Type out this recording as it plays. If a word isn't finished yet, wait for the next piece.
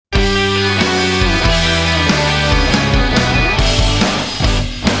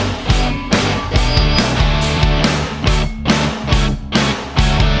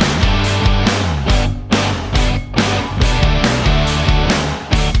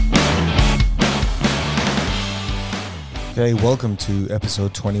Okay, welcome to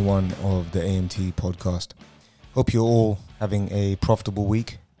episode 21 of the AMT podcast. Hope you're all having a profitable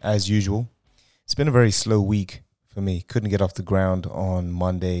week as usual. It's been a very slow week for me. Couldn't get off the ground on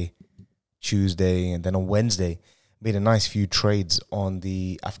Monday, Tuesday, and then on Wednesday, made a nice few trades on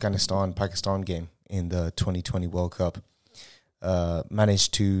the Afghanistan-Pakistan game in the 2020 World Cup.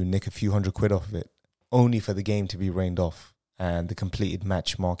 Managed to nick a few £100 off of it, only for the game to be rained off. And the completed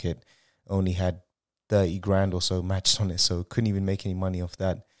match market only had 30 grand or so matched on it, so couldn't even make any money off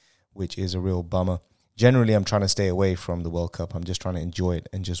that, which is a real bummer. Generally, I'm trying to stay away from the World Cup. I'm just trying to enjoy it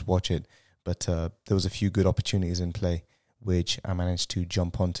and just watch it. But there was a few good opportunities in play, which I managed to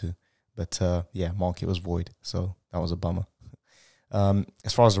jump onto. But market was void, so that was a bummer.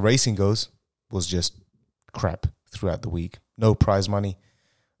 As far as the racing goes, was just crap throughout the week. No prize money,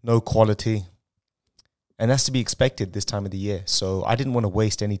 no quality. And that's to be expected this time of the year. So I didn't want to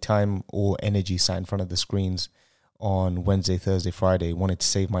waste any time or energy sat in front of the screens on Wednesday, Thursday, Friday. Wanted to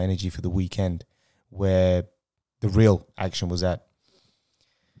save my energy for the weekend where the real action was at.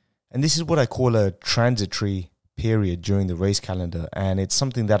 And this is what I call a transitory period during the race calendar. And it's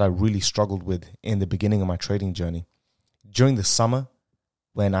something that I really struggled with in the beginning of my trading journey. During the summer,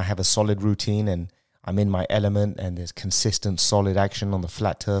 when I have a solid routine and I'm in my element and there's consistent, solid action on the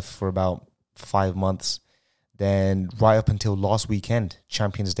flat turf for about 5 months, then right up until last weekend,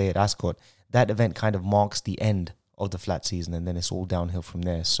 Champions Day at Ascot, that event kind of marks the end of the flat season, and then it's all downhill from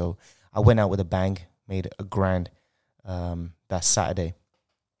there. So I went out with a bang, made a grand that Saturday.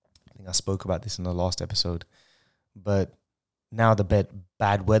 I think I spoke about this in the last episode. But now the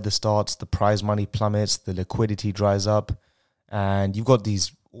bad weather starts, the prize money plummets, the liquidity dries up, and you've got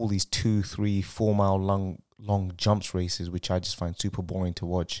all these 2, 3, 4 mile long jumps races, which I just find super boring to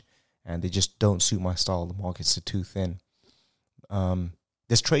watch. And they just don't suit my style. The markets are too thin.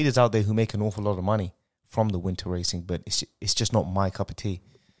 There's traders out there who make an awful lot of money from the winter racing, but it's just not my cup of tea.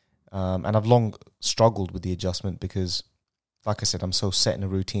 And I've long struggled with the adjustment because, like I said, I'm so set in a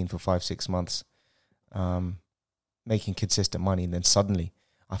routine for 5-6 months, making consistent money. And then suddenly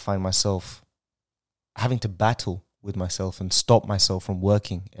I find myself having to battle with myself and stop myself from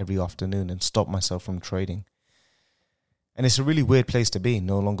working every afternoon and stop myself from trading. And it's a really weird place to be,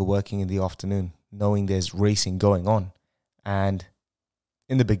 no longer working in the afternoon, knowing there's racing going on. And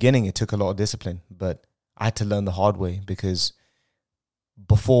in the beginning, it took a lot of discipline, but I had to learn the hard way because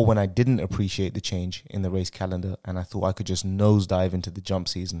before, when I didn't appreciate the change in the race calendar and I thought I could just nosedive into the jump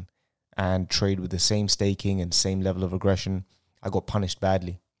season and trade with the same staking and same level of aggression, I got punished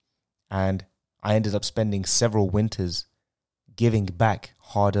badly. And I ended up spending several winters giving back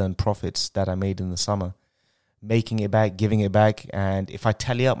hard-earned profits that I made in the summer, making it back, giving it back. And if I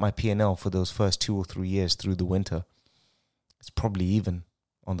tally up my P&L for those first 2 or 3 years through the winter, it's probably even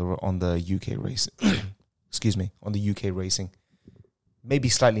on the UK race. Excuse me, on the UK racing. Maybe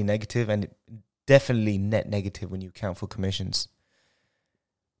slightly negative, and definitely net negative when you account for commissions.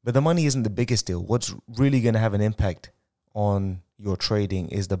 But the money isn't the biggest deal. What's really going to have an impact on your trading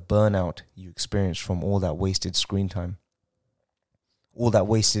is the burnout you experience from all that wasted screen time, all that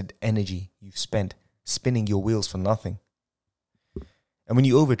wasted energy you've spent spinning your wheels for nothing. And when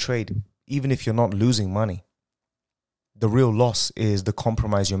you overtrade, even if you're not losing money, the real loss is the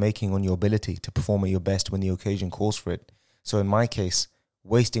compromise you're making on your ability to perform at your best when the occasion calls for it. So in my case,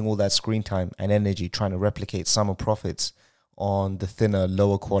 wasting all that screen time and energy trying to replicate summer profits on the thinner,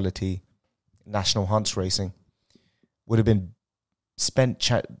 lower quality national hunts racing would have been spent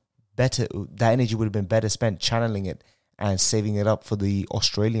better. That energy would have been better spent channeling it and saving it up for the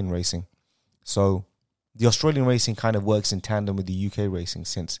Australian racing. So the Australian racing kind of works in tandem with the UK racing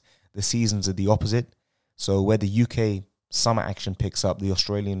since the seasons are the opposite. So where the UK summer action picks up, the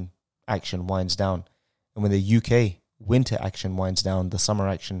Australian action winds down. And when the UK winter action winds down, the summer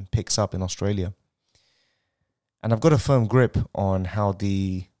action picks up in Australia. And I've got a firm grip on how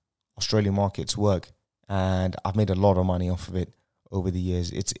the Australian markets work. And I've made a lot of money off of it over the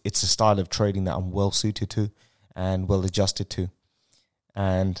years. It's a style of trading that I'm well suited to and well adjusted to.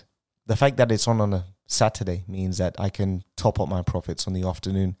 And the fact that it's on a Saturday means that I can top up my profits on the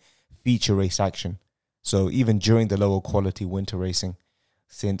afternoon feature race action. So even during the lower quality winter racing,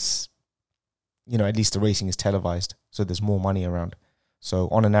 since, at least the racing is televised, so there's more money around. So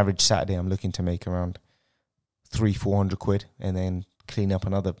on an average Saturday, I'm looking to make around 300-400 quid and then clean up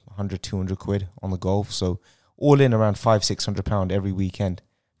another 100-200 quid on the golf. So all in around £500-600 every weekend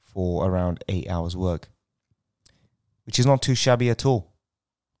for around 8 hours work, which is not too shabby at all.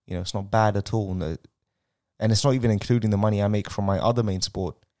 It's not bad at all. And it's not even including the money I make from my other main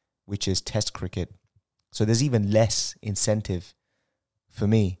sport, which is Test cricket. So there's even less incentive for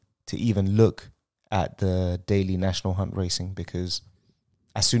me to even look at the daily national hunt racing, because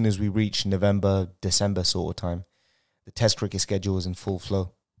as soon as we reach November, December sort of time, the test cricket schedule is in full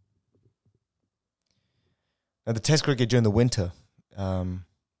flow. Now, the test cricket during the winter,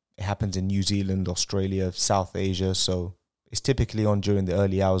 it happens in New Zealand, Australia, South Asia, so it's typically on during the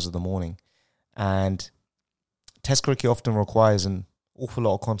early hours of the morning. And test cricket often requires an awful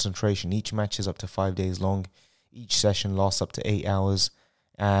lot of concentration. Each match is up to 5 days long. Each session lasts up to 8 hours.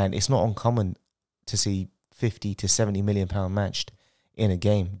 And it's not uncommon to see 50 to 70 million pound matched in a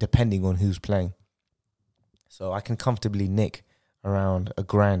game, depending on who's playing. So I can comfortably nick around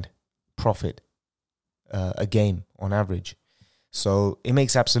 £1,000 profit a game on average. So it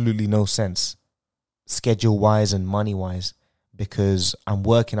makes absolutely no sense schedule-wise and money-wise, because I'm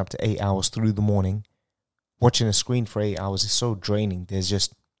working up to 8 hours through the morning. Watching a screen for 8 hours is so draining. There's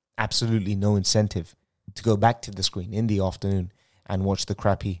just absolutely no incentive to go back to the screen in the afternoon and watch the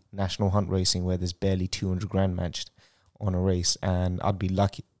crappy national hunt racing where there's barely 200 grand matched on a race, and I'd be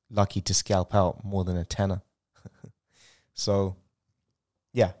lucky to scalp out more than a tenner. So,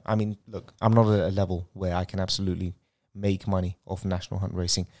 yeah, I mean, look, I'm not at a level where I can absolutely make money off national hunt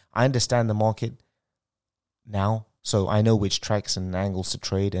racing. I understand the market now, so I know which tracks and angles to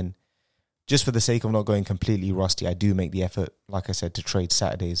trade, and just for the sake of not going completely rusty, I do make the effort, like I said, to trade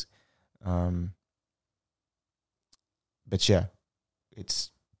Saturdays. But yeah,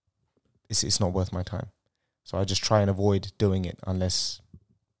 it's not worth my time. So I just try and avoid doing it unless,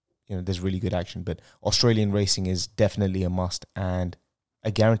 there's really good action. But Australian racing is definitely a must and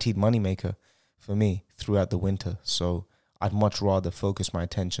a guaranteed moneymaker for me throughout the winter. So I'd much rather focus my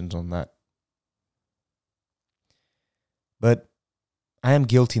attentions on that. But I am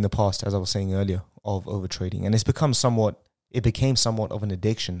guilty in the past, as I was saying earlier, of overtrading. And it became somewhat of an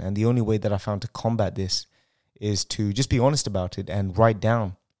addiction. And the only way that I found to combat this is to just be honest about it and write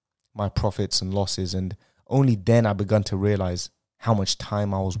down my profits and losses. And only then I begun to realize how much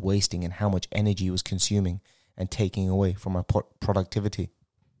time I was wasting and how much energy it was consuming and taking away from my productivity.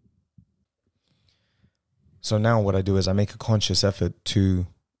 So now what I do is I make a conscious effort to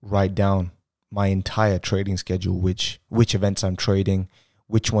write down my entire trading schedule, which events I'm trading,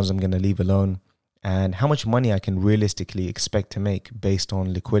 which ones I'm going to leave alone, and how much money I can realistically expect to make based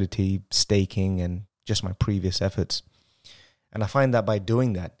on liquidity, staking, and just my previous efforts. And I find that by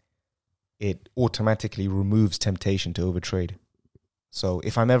doing that, it automatically removes temptation to overtrade. So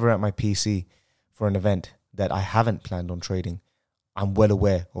if I'm ever at my PC for an event that I haven't planned on trading, I'm well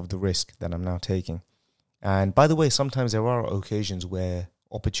aware of the risk that I'm now taking. And by the way, sometimes there are occasions where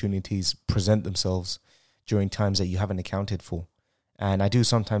opportunities present themselves during times that you haven't accounted for. And I do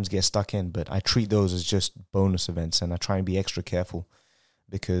sometimes get stuck in, but I treat those as just bonus events, and I try and be extra careful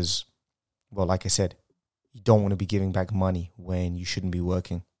because, well, like I said, you don't want to be giving back money when you shouldn't be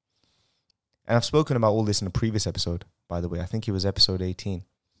working. And I've spoken about all this in a previous episode, by the way. I think it was episode 18,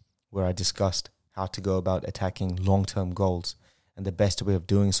 where I discussed how to go about attacking long-term goals. And the best way of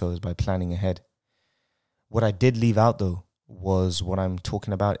doing so is by planning ahead. What I did leave out, though, was what I'm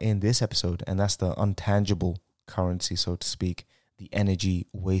talking about in this episode, and that's the intangible currency, so to speak, the energy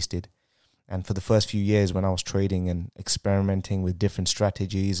wasted. And for the first few years when I was trading and experimenting with different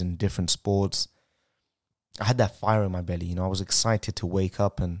strategies and different sports, I had that fire in my belly. I was excited to wake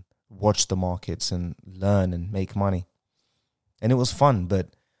up and watch the markets and learn and make money. And it was fun,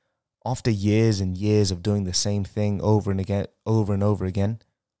 but after years and years of doing the same thing over and over again,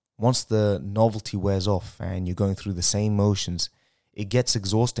 once the novelty wears off and you're going through the same motions, it gets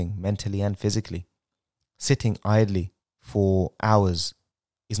exhausting mentally and physically. Sitting idly for hours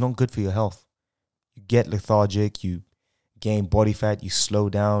is not good for your health. You get lethargic, you gain body fat, you slow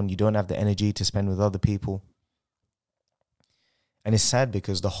down, you don't have the energy to spend with other people. And it's sad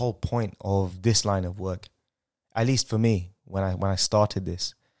because the whole point of this line of work, at least for me, when I started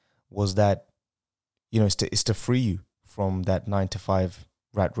this, was that, it's to free you from that 9-to-5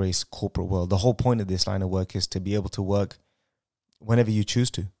 rat race corporate world. The whole point of this line of work is to be able to work whenever you choose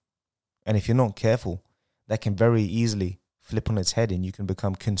to. And if you're not careful, that can very easily flip on its head and you can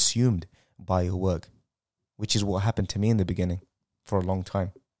become consumed by your work, which is what happened to me in the beginning for a long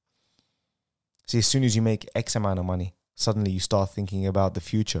time. See, as soon as you make X amount of money, suddenly you start thinking about the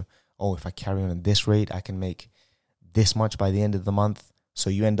future. Oh, if I carry on at this rate, I can make this much by the end of the month. So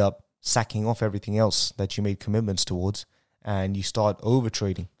you end up sacking off everything else that you made commitments towards, and you start over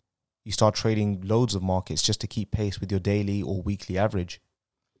trading. You start trading loads of markets just to keep pace with your daily or weekly average.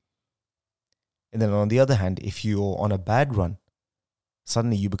 And then on the other hand, if you're on a bad run,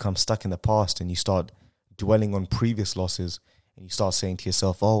 suddenly you become stuck in the past and you start dwelling on previous losses, and you start saying to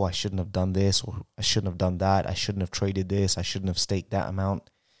yourself, oh, I shouldn't have done this, or I shouldn't have done that, I shouldn't have traded this, I shouldn't have staked that amount.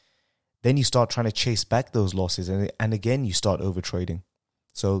 then you start trying to chase back those losses, and again you start overtrading.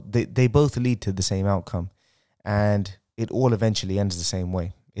 So they both lead to the same outcome, and it all eventually ends the same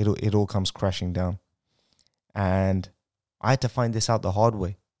way. It all comes crashing down. And I had to find this out the hard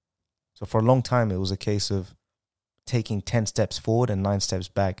way. So for a long time, it was a case of taking 10 steps forward and 9 steps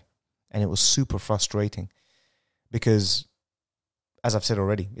back. And it was super frustrating because, as I've said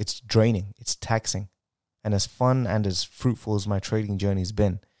already, it's draining, it's taxing. And as fun and as fruitful as my trading journey's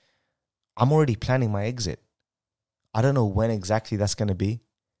been, I'm already planning my exit. I don't know when exactly that's going to be,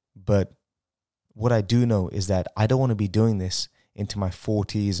 but what I do know is that I don't want to be doing this into my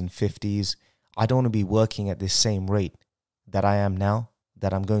 40s and 50s. I don't want to be working at this same rate that I am now,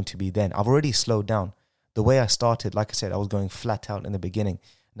 that I'm going to be then. I've already slowed down. The way I started, like I said, I was going flat out in the beginning.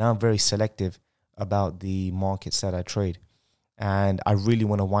 Now I'm very selective about the markets that I trade. And I really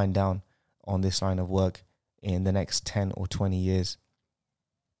want to wind down on this line of work in the next 10 or 20 years.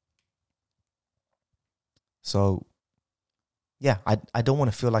 So, yeah, I don't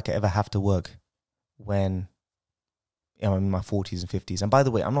want to feel like I ever have to work when I'm in my 40s and 50s. And by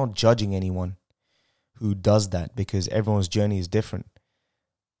the way, I'm not judging anyone who does that because everyone's journey is different.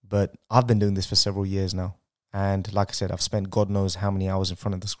 But I've been doing this for several years now. And like I said, I've spent God knows how many hours in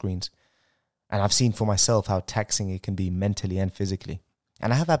front of the screens. And I've seen for myself how taxing it can be mentally and physically.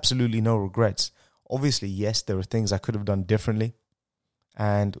 And I have absolutely no regrets. Obviously, yes, there are things I could have done differently.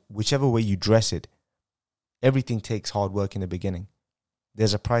 And whichever way you dress it, everything takes hard work in the beginning.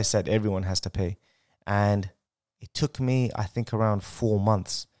 There's a price that everyone has to pay. And it took me, I think, around 4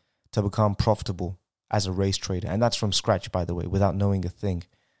 months to become profitable as a race trader. And that's from scratch, by the way, without knowing a thing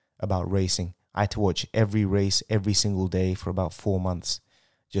about racing. I had to watch every race every single day for about 4 months,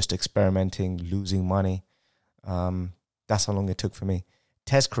 just experimenting, losing money. That's how long it took for me.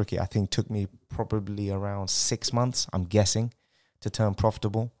 Test cricket, I think, took me probably around 6 months, I'm guessing, to turn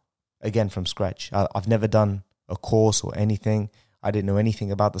profitable. Again, from scratch. I've never done a course or anything. I didn't know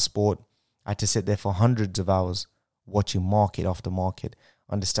anything about the sport. I had to sit there for hundreds of hours watching market after market,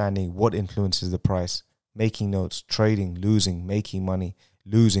 understanding what influences the price, making notes, trading, losing, making money,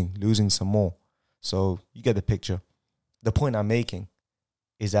 losing some more. So you get the picture. The point I'm making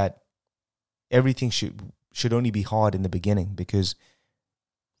is that everything should only be hard in the beginning because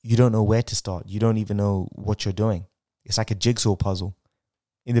you don't know where to start. You don't even know what you're doing. It's like a jigsaw puzzle.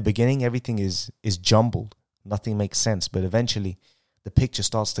 In the beginning, everything is jumbled. Nothing makes sense. But eventually, the picture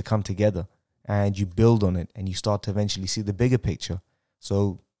starts to come together and you build on it and you start to eventually see the bigger picture.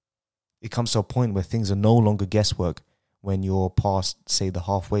 So it comes to a point where things are no longer guesswork when you're past, say, the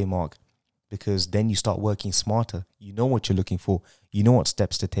halfway mark, because then you start working smarter. You know what you're looking for. You know what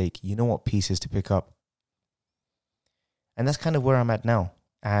steps to take. You know what pieces to pick up. And that's kind of where I'm at now.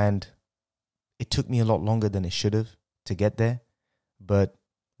 And it took me a lot longer than it should have to get there. But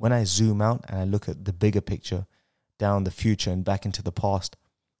when I zoom out and I look at the bigger picture down the future and back into the past,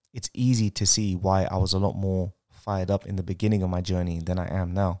 it's easy to see why I was a lot more fired up in the beginning of my journey than I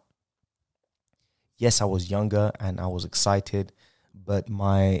am now. Yes, I was younger and I was excited, but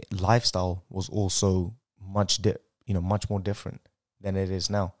my lifestyle was also much more different than it is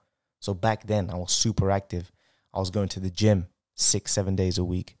now. So back then I was super active. I was going to the gym 6-7 days a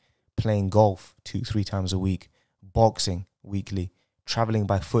week, playing golf 2-3 times a week, boxing weekly, traveling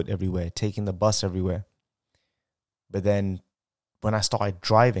by foot everywhere, taking the bus everywhere. But then when I started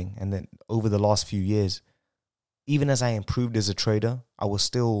driving, and then over the last few years, even as I improved as a trader, I was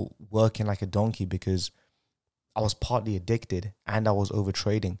still working like a donkey because I was partly addicted and I was over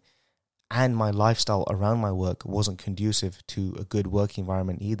trading. And my lifestyle around my work wasn't conducive to a good work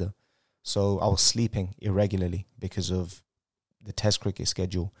environment either. So I was sleeping irregularly because of the test cricket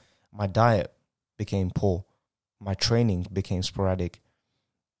schedule. My diet became poor. My training became sporadic.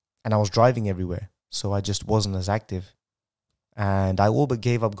 And I was driving everywhere. So I just wasn't as active. And I all but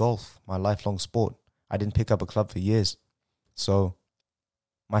gave up golf, my lifelong sport. I didn't pick up a club for years. So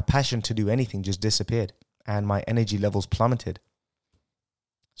my passion to do anything just disappeared. And my energy levels plummeted.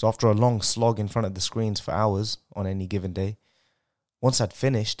 So after a long slog in front of the screens for hours on any given day, once I'd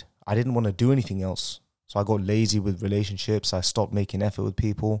finished, I didn't want to do anything else. So I got lazy with relationships. I stopped making effort with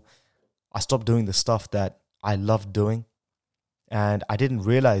people. I stopped doing the stuff that I loved doing. And I didn't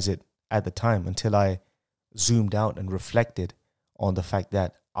realize it at the time until I zoomed out and reflected on the fact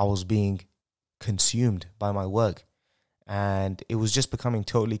that I was being consumed by my work. And it was just becoming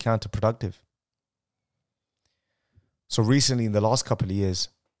totally counterproductive. So recently, in the last couple of years,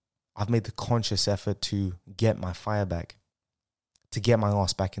 I've made the conscious effort to get my fire back, to get my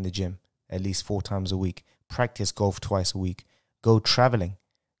ass back in the gym at least 4 times a week, practice golf twice a week, go traveling,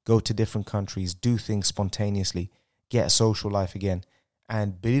 go to different countries, do things spontaneously, get a social life again,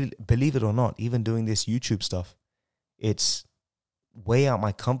 And believe it or not, even doing this YouTube stuff, it's way out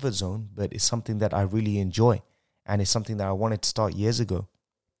my comfort zone, but it's something that I really enjoy. And it's something that I wanted to start years ago.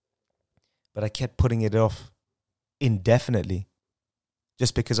 But I kept putting it off indefinitely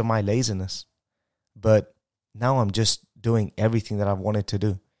just because of my laziness. But now I'm just doing everything that I've wanted to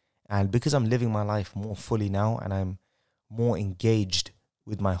do. And because I'm living my life more fully now and I'm more engaged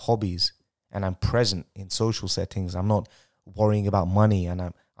with my hobbies and I'm present in social settings, I'm not worrying about money and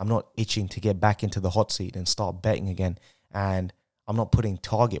I'm not itching to get back into the hot seat and start betting again. And I'm not putting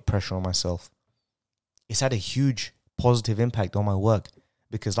target pressure on myself. It's had a huge positive impact on my work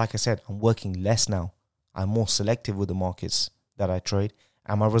because, like I said, I'm working less now. I'm more selective with the markets that I trade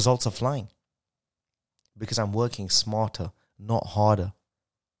and my results are flying because I'm working smarter, not harder.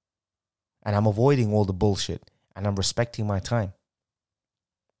 And I'm avoiding all the bullshit and I'm respecting my time.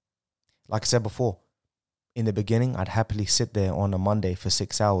 Like I said before, in the beginning, I'd happily sit there on a Monday for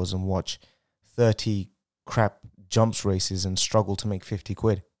 6 hours and watch 30 crap jumps races and struggle to make 50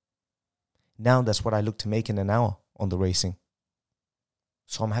 quid. Now that's what I look to make in an hour on the racing.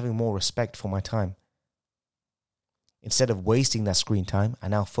 So I'm having more respect for my time. Instead of wasting that screen time, I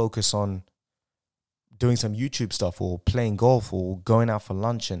now focus on doing some YouTube stuff or playing golf or going out for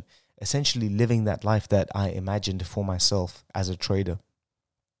lunch and essentially living that life that I imagined for myself as a trader.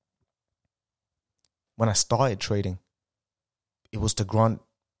 When I started trading, it was to grant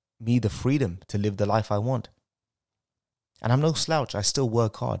me the freedom to live the life I want. And I'm no slouch. I still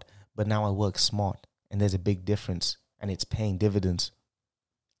work hard, but now I work smart. And there's a big difference, and it's paying dividends.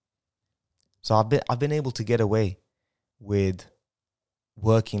 So I've been able to get away with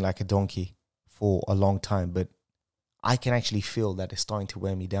working like a donkey for a long time, but I can actually feel that it's starting to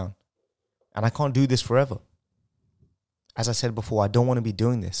wear me down. And I can't do this forever. As I said before, I don't want to be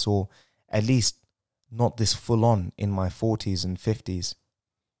doing this, or at least not this full on in my 40s and 50s.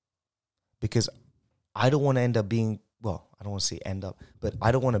 Because I don't want to end up being, well, I don't want to say end up, but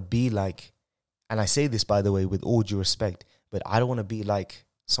I don't want to be like, and I say this, by the way, with all due respect, but I don't want to be like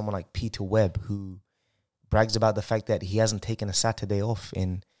someone like Peter Webb, who brags about the fact that he hasn't taken a Saturday off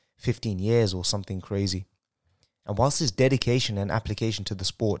in 15 years or something crazy. And whilst his dedication and application to the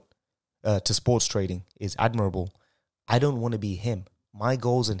sport, to sports trading is admirable, I don't want to be him. My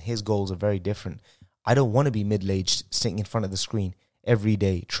goals and his goals are very different. I don't want to be middle-aged, sitting in front of the screen every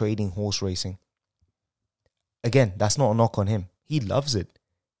day, trading horse racing. Again, that's not a knock on him. He loves it.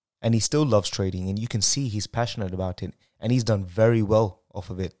 And he still loves trading. And you can see he's passionate about it. And he's done very well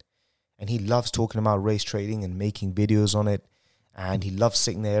off of it. And he loves talking about race trading and making videos on it. And he loves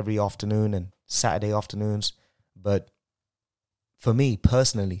sitting there every afternoon and Saturday afternoons. But for me,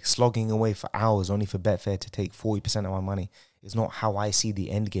 personally, slogging away for hours only for Betfair to take 40% of my money is not how I see the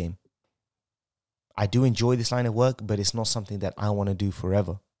end game. I do enjoy this line of work, but it's not something that I want to do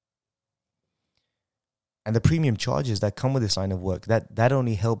forever. And the premium charges that come with this line of work, that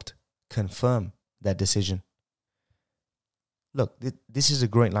only helped confirm that decision. Look, this is a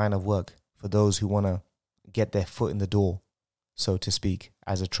great line of work for those who want to get their foot in the door, so to speak,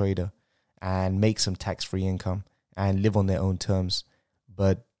 as a trader and make some tax-free income and live on their own terms.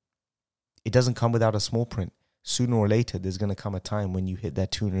 But it doesn't come without a small print. Sooner or later, there's going to come a time when you hit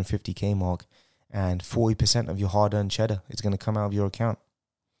that 250K mark and 40% of your hard-earned cheddar is going to come out of your account.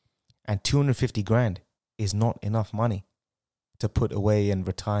 And 250 grand is not enough money to put away and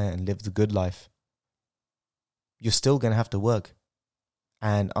retire and live the good life. You're still going to have to work.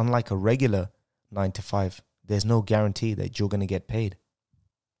 And unlike a regular 9 to 5, there's no guarantee that you're going to get paid.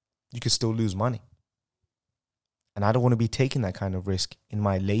 You could still lose money. And I don't want to be taking that kind of risk in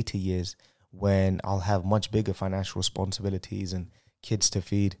my later years when I'll have much bigger financial responsibilities and kids to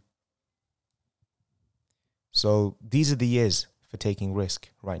feed. So these are the years for taking risk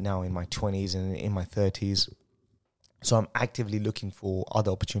right now in my 20s and in my 30s. So I'm actively looking for other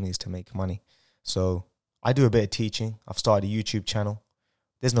opportunities to make money. So I do a bit of teaching. I've started a YouTube channel.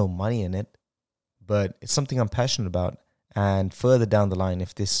 There's no money in it, but it's something I'm passionate about. And further down the line,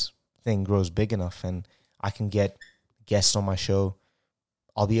 if this thing grows big enough and I can get guests on my show,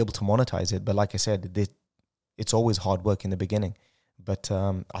 I'll be able to monetize it. But like I said, it's always hard work in the beginning. But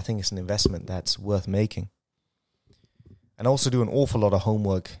I think it's an investment that's worth making. And I also do an awful lot of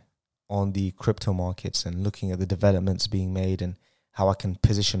homework on the crypto markets and looking at the developments being made and how I can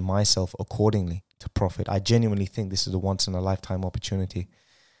position myself accordingly to profit. I genuinely think this is a once in a lifetime opportunity.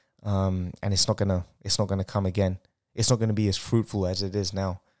 And it's not gonna come again. It's not gonna be as fruitful as it is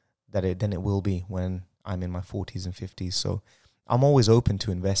now than it will be when I'm in my 40s and 50s. So I'm always open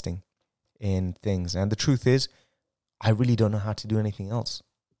to investing in things. And the truth is, I really don't know how to do anything else.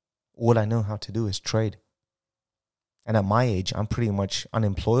 All I know how to do is trade. And at my age, I'm pretty much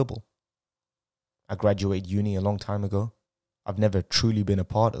unemployable. I graduated uni a long time ago. I've never truly been a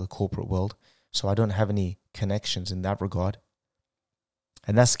part of the corporate world, so I don't have any connections in that regard.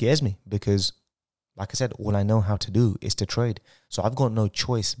 And that scares me because, like I said, all I know how to do is to trade. So I've got no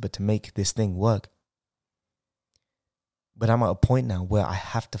choice but to make this thing work. But I'm at a point now where I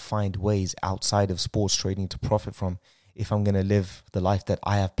have to find ways outside of sports trading to profit from if I'm going to live the life that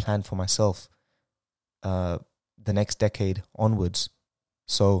I have planned for myself the next decade onwards.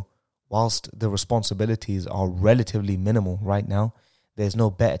 So whilst the responsibilities are relatively minimal right now, there's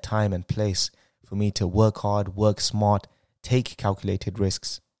no better time and place for me to work hard, work smart, take calculated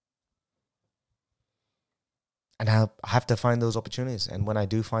risks. And I have to find those opportunities. And when I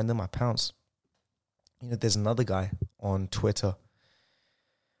do find them, I pounce. You know, there's another guy on Twitter,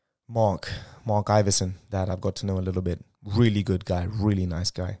 Mark Iverson, that I've got to know a little bit. Really good guy, really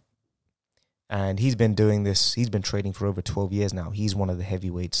nice guy. And he's been doing this, he's been trading for over 12 years now. He's one of the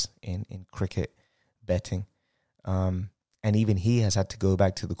heavyweights in cricket betting. And even he has had to go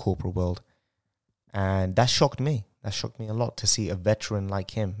back to the corporate world. And that shocked me. That shocked me a lot to see a veteran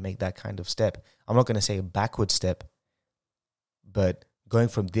like him make that kind of step. I'm not going to say a backward step, but going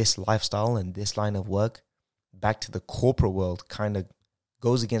from this lifestyle and this line of work back to the corporate world kind of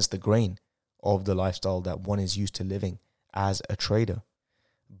goes against the grain of the lifestyle that one is used to living as a trader.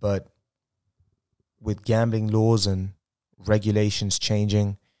 But with gambling laws and regulations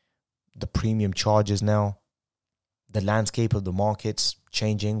changing, the premium charges now, the landscape of the markets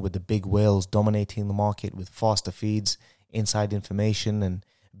changing with the big whales dominating the market with faster feeds, inside information and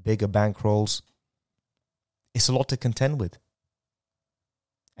bigger bankrolls, it's a lot to contend with.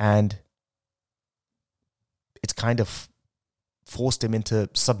 And it's kind of forced him into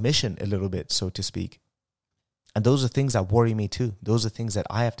submission a little bit, so to speak. And those are things that worry me too. Those are things that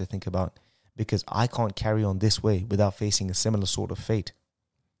I have to think about because I can't carry on this way without facing a similar sort of fate.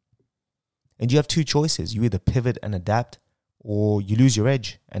 And you have two choices. You either pivot and adapt or you lose your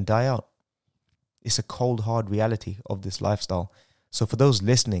edge and die out. It's a cold, hard reality of this lifestyle. So for those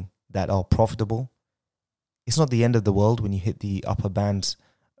listening that are profitable, it's not the end of the world when you hit the upper bands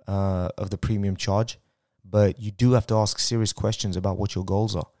of the premium charge, but you do have to ask serious questions about what your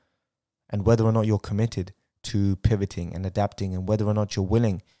goals are and whether or not you're committed to pivoting and adapting and whether or not you're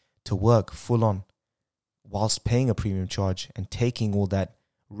willing to work full on whilst paying a premium charge and taking all that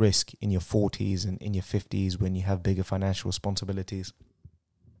risk in your 40s and in your 50s when you have bigger financial responsibilities.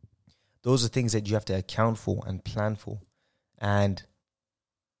 Those are things that you have to account for and plan for. And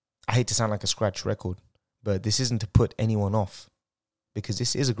I hate to sound like a scratch record, but this isn't to put anyone off because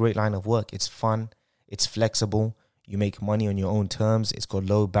this is a great line of work. It's fun. It's flexible. You make money on your own terms. It's got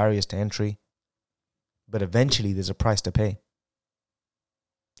low barriers to entry. But eventually there's a price to pay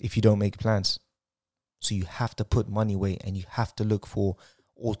if you don't make plans. So you have to put money away and you have to look for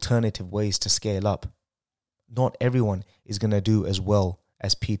alternative ways to scale up. Not everyone is going to do as well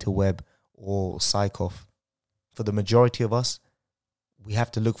as Peter Webb or Psychoff. For the majority of us, we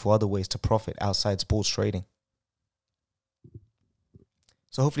have to look for other ways to profit outside sports trading.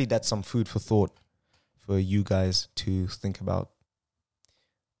 So hopefully that's some food for thought for you guys to think about.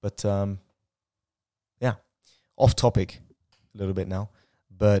 But yeah, off topic a little bit now.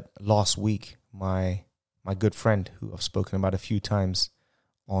 But last week, my good friend, who I've spoken about a few times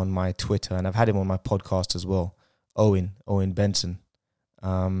on my Twitter, and I've had him on my podcast as well, Owen Benson.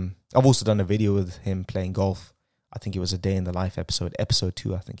 I've also done a video with him playing golf. I think it was a day in the life episode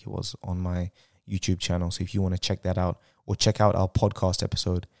 2, I think it was, on my YouTube channel. So if you want to check that out, or check out our podcast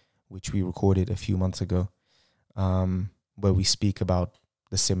episode, which we recorded a few months ago, where we speak about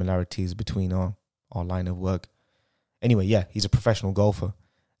the similarities between our line of work. Anyway, yeah, he's a professional golfer,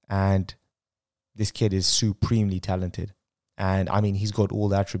 and this kid is supremely talented. And I mean, he's got all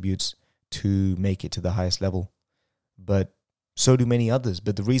the attributes to make it to the highest level, but so do many others.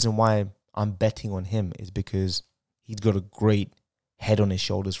 But the reason why I'm betting on him is because he's got a great head on his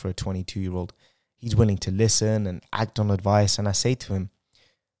shoulders for a 22-year-old. He's willing to listen and act on advice. And I say to him,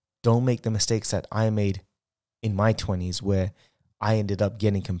 don't make the mistakes that I made in my 20s, where I ended up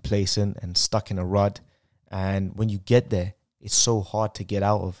getting complacent and stuck in a rut. And when you get there, it's so hard to get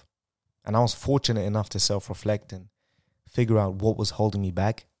out of. And I was fortunate enough to self-reflect and figure out what was holding me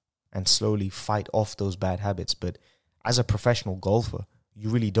back and slowly fight off those bad habits. But as a professional golfer, you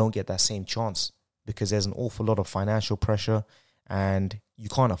really don't get that same chance because there's an awful lot of financial pressure and you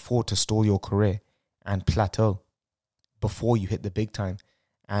can't afford to stall your career and plateau before you hit the big time.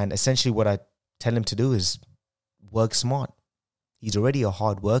 And essentially what I tell him to do is work smart. He's already a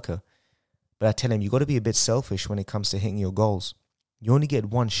hard worker, but I tell him you got to be a bit selfish when it comes to hitting your goals. You only get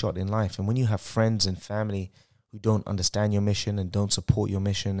one shot in life, and when you have friends and family who don't understand your mission and don't support your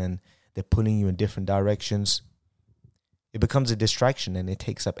mission, and they're pulling you in different directions, it becomes a distraction and it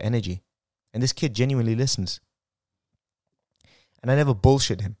takes up energy. And this kid genuinely listens. And I never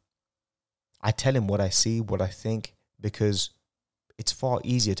bullshit him. I tell him what I see, what I think, because it's far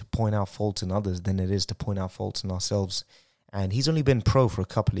easier to point out faults in others than it is to point out faults in ourselves. And he's only been pro for a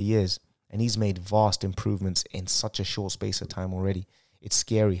couple of years, and he's made vast improvements in such a short space of time already. It's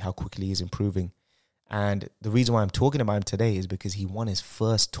scary how quickly he's improving. And the reason why I'm talking about him today is because he won his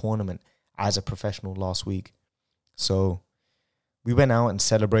first tournament as a professional last week. So we went out and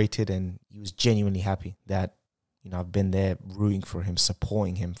celebrated, and he was genuinely happy that, I've been there rooting for him,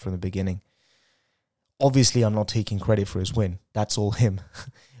 supporting him from the beginning. Obviously, I'm not taking credit for his win. That's all him.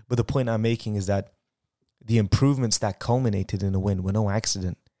 But the point I'm making is that the improvements that culminated in a win were no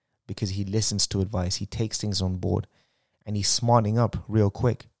accident, because he listens to advice, he takes things on board, and he's smarting up real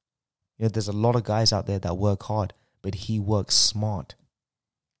quick. There's a lot of guys out there that work hard, but he works smart.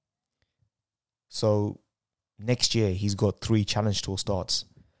 So next year, he's got 3 Challenge Tour starts.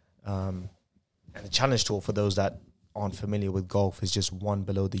 And the Challenge Tour, for those that aren't familiar with golf, is just one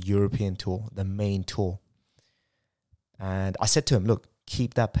below the European Tour, the main tour. And I said to him, look,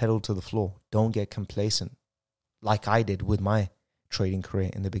 keep that pedal to the floor. Don't get complacent, like I did with my trading career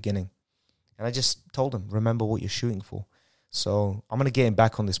in the beginning. And I just told him, remember what you're shooting for. So I'm going to get him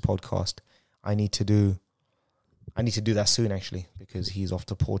back on this podcast. I need to do that soon, actually, because he's off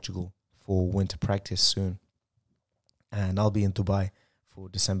to Portugal for winter practice soon. And I'll be in Dubai for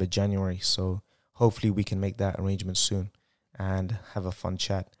December, January. So hopefully we can make that arrangement soon and have a fun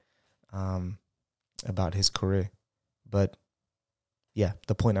chat about his career. But yeah,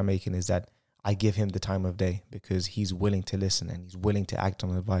 the point I'm making is that I give him the time of day because he's willing to listen and he's willing to act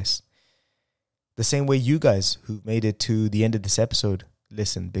on advice. The same way you guys who've made it to the end of this episode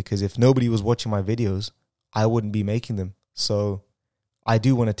listen, because if nobody was watching my videos, I wouldn't be making them. So I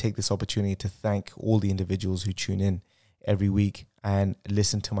do want to take this opportunity to thank all the individuals who tune in every week and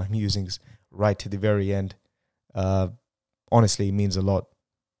listen to my musings right to the very end. Honestly, it means a lot,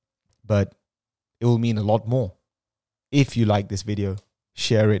 but it will mean a lot more if you like this video.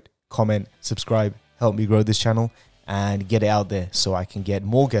 Share it, comment, subscribe, help me grow this channel and get it out there so I can get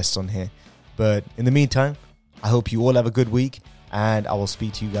more guests on here. But in the meantime, I hope you all have a good week and I will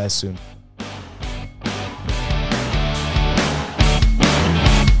speak to you guys soon.